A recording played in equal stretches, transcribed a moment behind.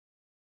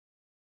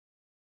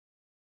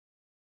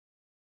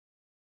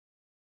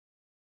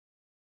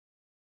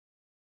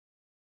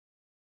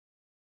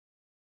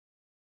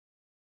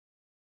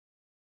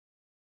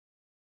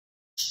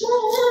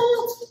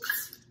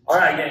All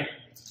right, gang.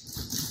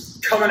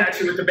 Coming at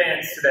you with the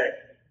bands today.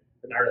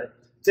 But not really.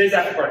 Today's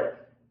after party.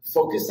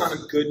 Focus on a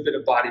good bit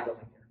of bodybuilding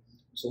here.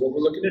 So what we're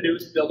looking to do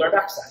is build our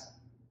backside,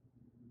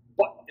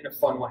 but in a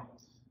fun way.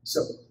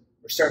 So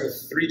we're starting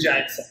with 3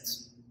 giant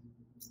sets.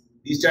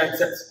 These giant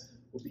sets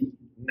will be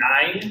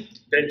 9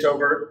 bent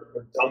over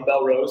or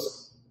dumbbell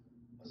rows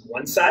on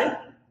one side,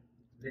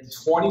 then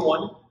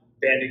 21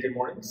 banded good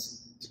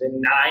mornings,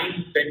 then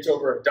 9 bent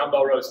over or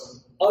dumbbell rows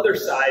on the other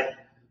side,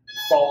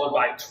 followed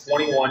by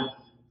 21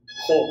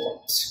 pull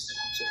ups.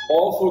 So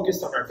all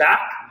focused on our back,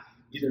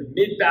 either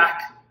mid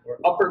back or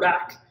upper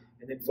back,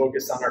 and then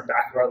focus on our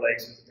back of our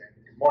legs with the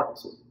banded good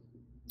mornings.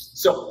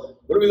 So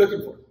what are we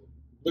looking for?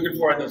 Looking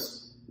for in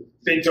those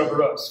bent over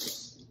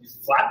rows.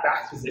 Flat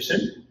back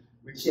position.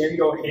 We can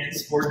go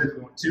hands forward if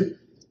we want to.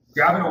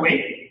 Grabbing a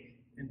weight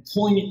and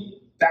pulling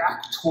it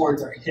back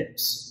towards our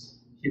hips.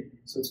 Here.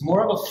 So it's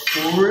more of a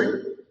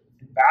forward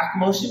and back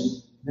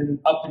motion than an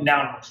up and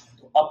down motion.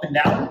 Go up and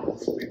down,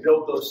 we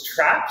build those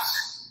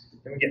traps,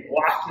 and we get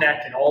lock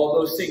neck and all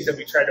of those things that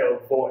we try to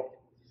avoid.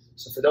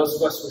 So for those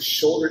of us with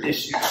shoulder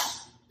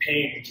issues,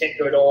 pain, we can't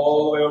go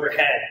all the way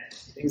overhead,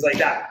 things like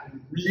that.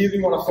 We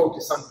really want to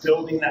focus on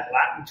building that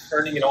lat and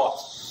turning it on.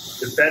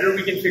 The better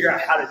we can figure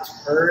out how to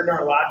turn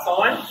our lats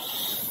on,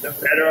 the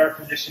better our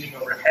positioning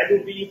overhead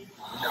will be,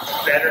 and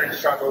the better and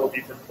stronger we'll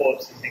be for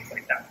pull-ups and things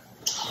like that.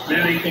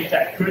 Really take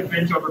that good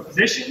bent over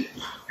position,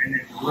 and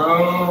then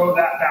roll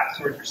that back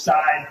towards your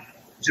side,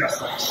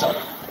 just like so.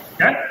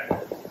 Okay?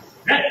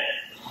 Then,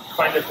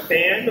 find a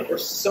band or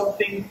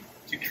something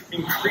to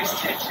increase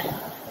tension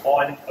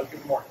on a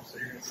good morning. So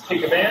you're going to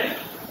take a band,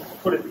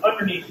 put it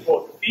underneath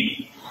both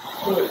feet,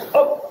 pull it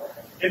up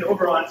and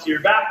over onto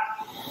your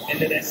back, and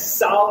then a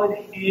solid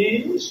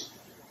hinge,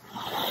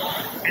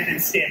 and then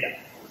stand up.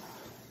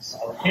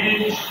 Solid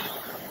hinge,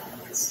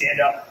 and stand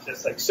up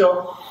just like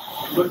so.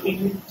 You're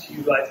looking to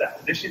utilize that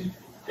position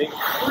to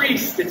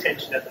increase the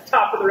tension at the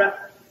top of the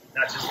rep,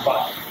 not just the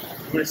bottom.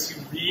 You want to see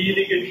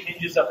really good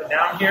hinges up and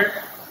down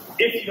here.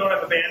 If you don't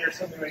have a band or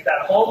something like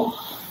that at home,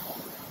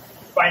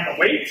 find a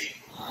weight,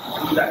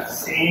 do that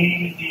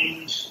same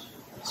hinge.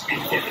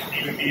 It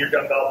can even be your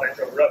dumbbell bent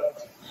over row.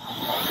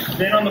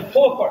 Then on the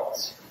pull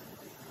aparts,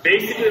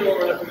 basically what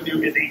we're looking to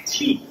do is a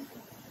T.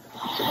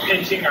 So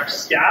pinching our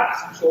scaps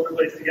and shoulder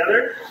blades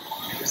together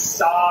and a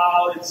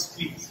solid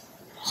squeeze.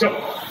 So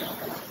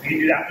we can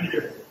do that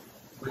either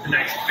with a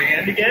nice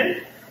band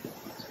again,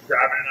 so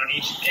grabbing it on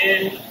each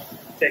end,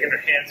 taking our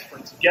hands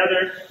from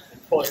together,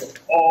 and pulling them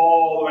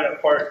all the way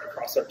apart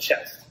across our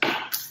chest.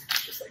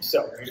 Just like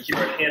so. We're going to keep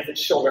our hands at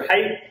shoulder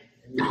height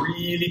and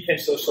really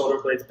pinch those shoulder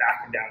blades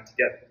back and down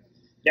together.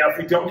 Now if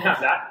we don't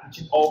have that, we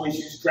can always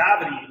use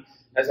gravity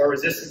as our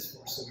resistance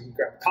force. So we can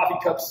grab coffee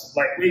cups,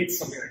 light weights,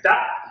 something like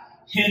that,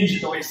 hinge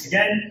at the waist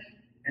again,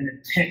 and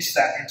then pinch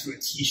that into a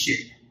T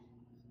shape,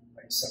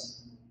 like so.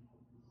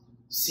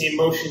 Same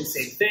motion,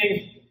 same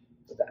thing,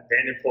 with that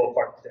band and pull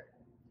apart there.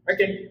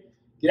 Okay,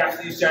 get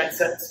after these giant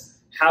sets,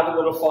 have a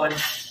little fun,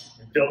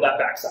 and build that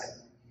backside.